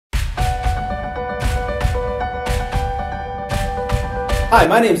Hi,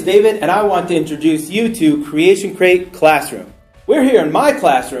 my name is David, and I want to introduce you to Creation Crate Classroom. We're here in my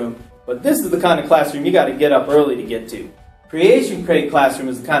classroom, but this is the kind of classroom you got to get up early to get to. Creation Crate Classroom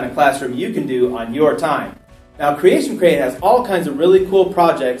is the kind of classroom you can do on your time. Now, Creation Crate has all kinds of really cool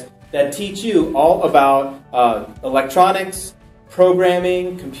projects that teach you all about electronics,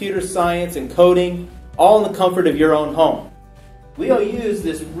 programming, computer science, and coding, all in the comfort of your own home. We'll use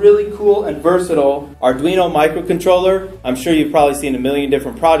this really cool and versatile Arduino microcontroller. I'm sure you've probably seen a million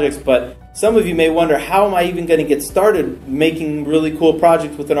different projects, but some of you may wonder, how am I even going to get started making really cool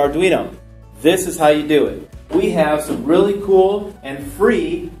projects with an Arduino? This is how you do it. We have some really cool and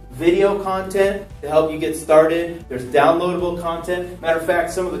free video content to help you get started. There's downloadable content. Matter of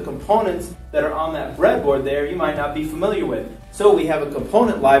fact, some of the components that are on that breadboard there you might not be familiar with. So we have a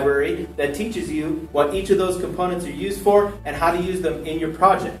component library that teaches you what each of those components are used for and how to use them in your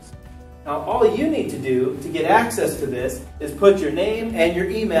projects. Now, all you need to do to get access to this is put your name and your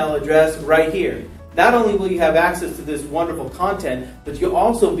email address right here. Not only will you have access to this wonderful content, but you'll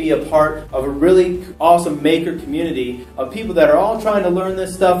also be a part of a really awesome maker community of people that are all trying to learn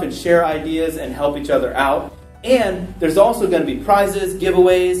this stuff and share ideas and help each other out. And there's also going to be prizes,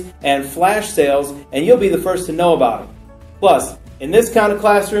 giveaways, and flash sales, and you'll be the first to know about them. Plus, in this kind of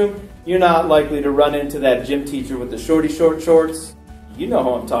classroom, you're not likely to run into that gym teacher with the short shorts. You know who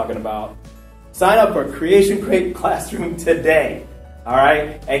I'm talking about. Sign up for Creation Crate Classroom today, all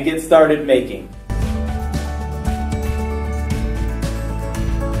right, and get started making.